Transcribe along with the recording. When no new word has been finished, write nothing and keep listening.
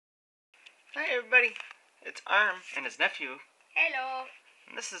Hi everybody, it's Arm and his nephew. Hello.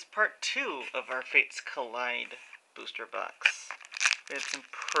 And this is part 2 of our Fates Collide booster box. We had some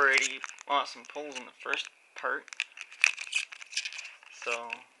pretty awesome pulls in the first part. So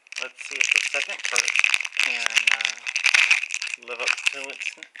let's see if the second part can live up to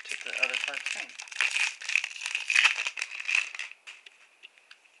the other part's name.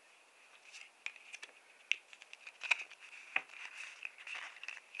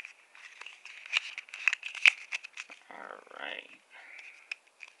 Alright.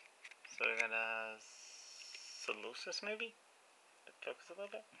 So we got a Solosis maybe? Focus a little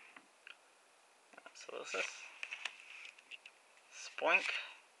bit. Solosis. Spoink.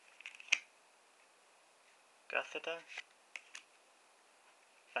 Gothita.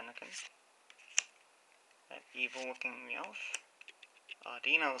 Fennekin. That evil looking Meowth.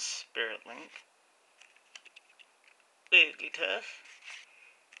 Audino's Spirit Link. Wigglytuff.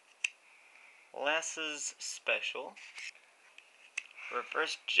 Lass's Special.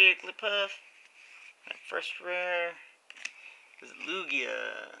 Reverse Jigglypuff. My first rare is Lugia.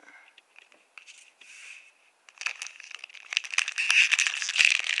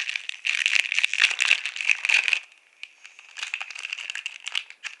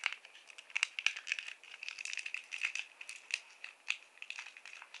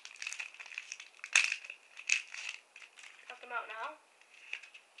 Cut them out now.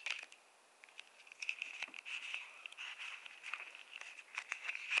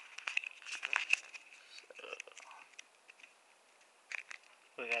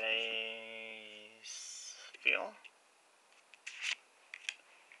 We got a Spheal,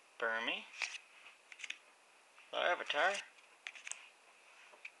 Burmy, Larvitar,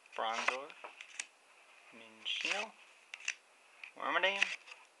 Bronzor, Minccino, Wormadam,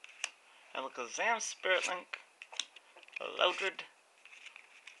 Alakazam Spirit Link, Loudred,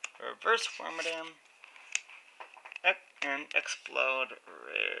 Reverse Wormadam, and Explode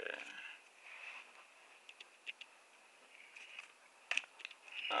Rare.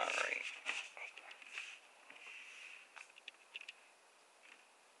 Alright.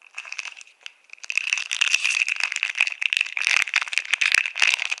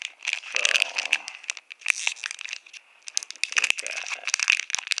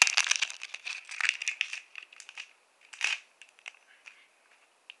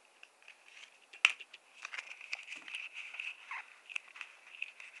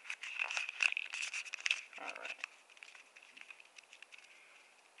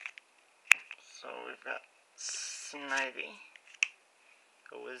 So we've got Snivy,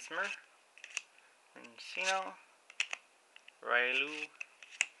 Whismur, Minccino, Railu,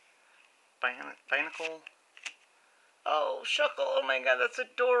 Binacle. Oh, Shuckle! Oh my god, that's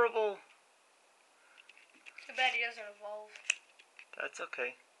adorable! Too bad he doesn't evolve. That's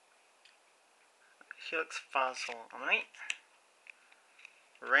okay. Helix Fossil Omanyte,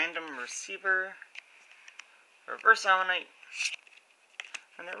 Random Receiver, Reverse Omanyte,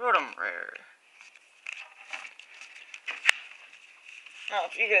 and a Rotom Rare. Now,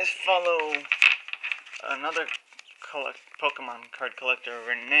 if you guys follow another Pokemon card collector,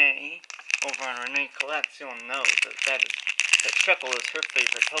 Renee, over on Renee Collects, you'll know that Shuckle is her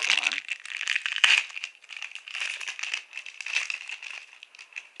favorite Pokemon.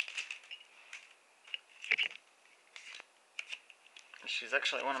 She's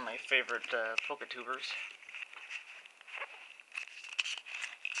actually one of my favorite Poketubers.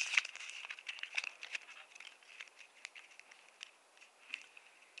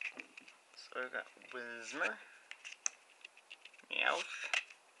 So we've got Whismur, Meowth,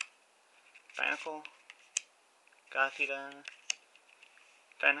 Binacle, Gothita,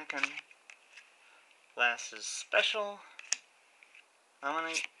 Fennekin, Lass's Special,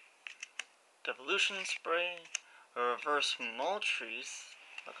 Omanyte, Devolution Spray, a Reverse Moltres.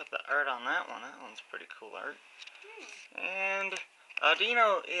 Look at the art on that one. That one's pretty cool art. And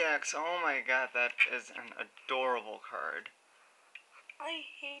Audino EX. Oh my god, that is an adorable card. I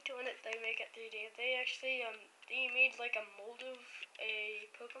hate when they make it 3D. They actually they made like a mold of a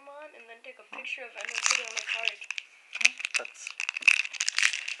Pokemon and then take a picture of it and then put it on a card.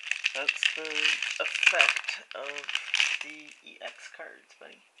 That's the effect of the EX cards,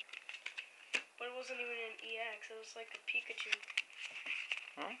 buddy. But it wasn't even an EX. It was like a Pikachu.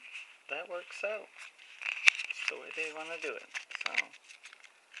 Well, that works out. It's the way they want to do it. So,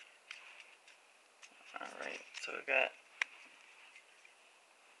 alright, so we got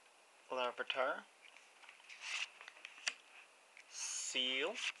Larvitar,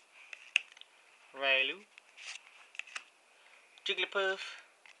 Seel, Railu, Jigglypuff,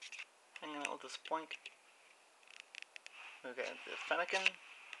 hanging out with this Spoink. We got the Fennekin,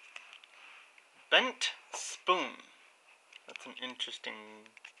 Bent Spoon. That's an interesting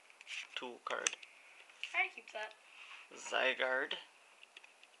tool card. I keep that. Zygarde.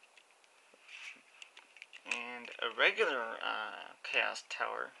 And a regular Chaos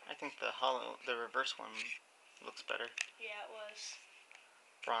Tower. I think the reverse one looks better. Yeah, it was.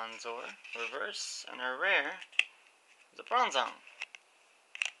 Bronzor, reverse, and a rare is a Bronzong.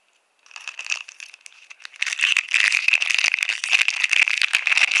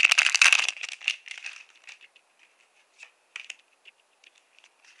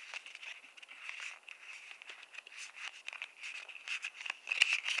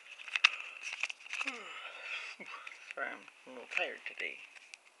 Sorry, I'm a little tired today.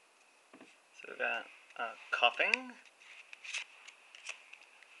 So we got Coughing,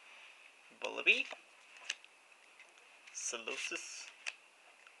 Bullaby, Solosis,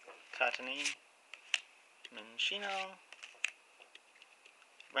 Cottony, Minccino,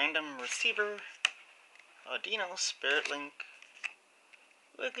 Random Receiver, Audino, Spirit Link,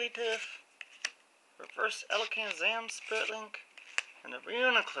 Wigglytuff, Reverse Alakazam, Spirit Link, and a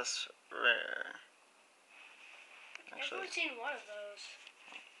Reuniclus rare. I've only seen one of those.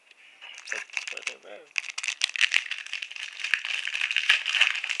 That's why they're rare.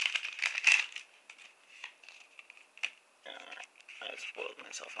 I spoiled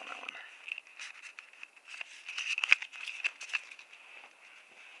myself on that one.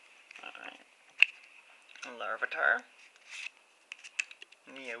 Alright. Larvitar.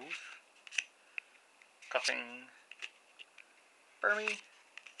 Meowth. Coughing. Burmy.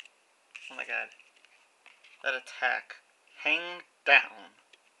 Oh my god. That attack. Hang down.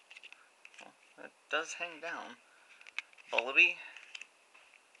 Well, it does hang down. Bullaby.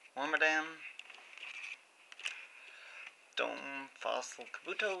 Wormadam. Dome Fossil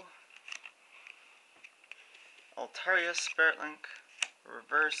Kabuto. Altaria Spirit Link.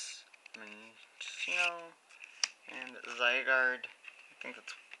 Reverse Minccino. And Zygarde. I think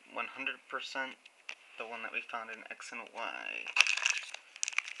that's 100% the one that we found in X and Y.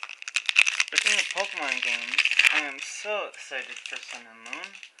 Speaking of Pokemon games, I am so excited for Sun and Moon.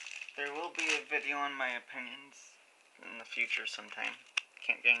 There will be a video on my opinions in the future sometime.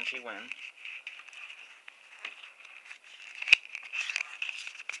 Can't guarantee when.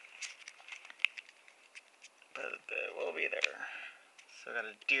 But it will be there. So I got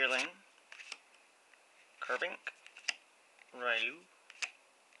a Deerling, Carbink, Ryu,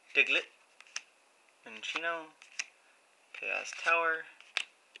 Diglett, Minccino, Chaos Tower,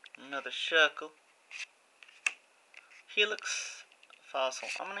 another Shuckle, Helix, Fossil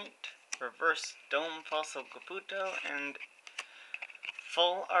Omanyte, Reverse Dome Fossil Kabuto, and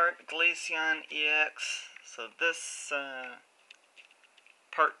Full Art Glaceon EX. So this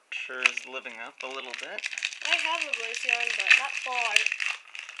part sure is living up a little bit. I have a Glaceon, but not full art.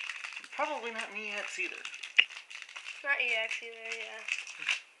 Probably not an EX either. Not EX either, yeah.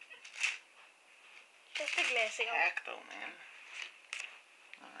 Just a Glaceon. Heck though, man.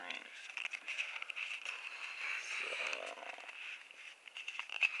 Alright.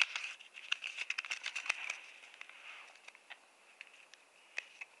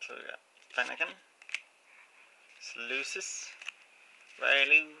 So we got Fennekin, Solosis,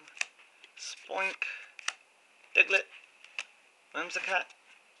 Railu, Spoink, Diglett, Whimsicott.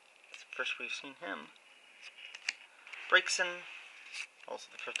 It's the first we've seen him. Braixen. Also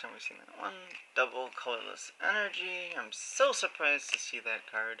the first time we've seen that one. Double Colorless Energy. I'm so surprised to see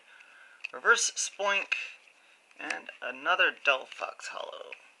that card. Reverse Spoink. And another Delphox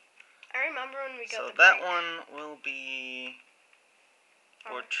Hollow. I remember when we got so the that break. one will be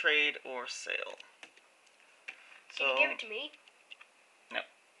for trade or sale. Can you give it to me? No.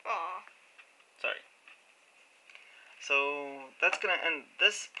 Aw. Sorry. So that's going to end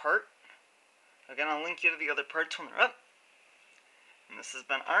this part. Again, I'll link you to the other parts when they're up. And this has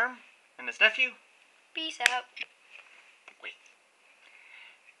been Arm and his nephew. Peace out. Wait.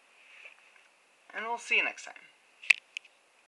 And we'll see you next time.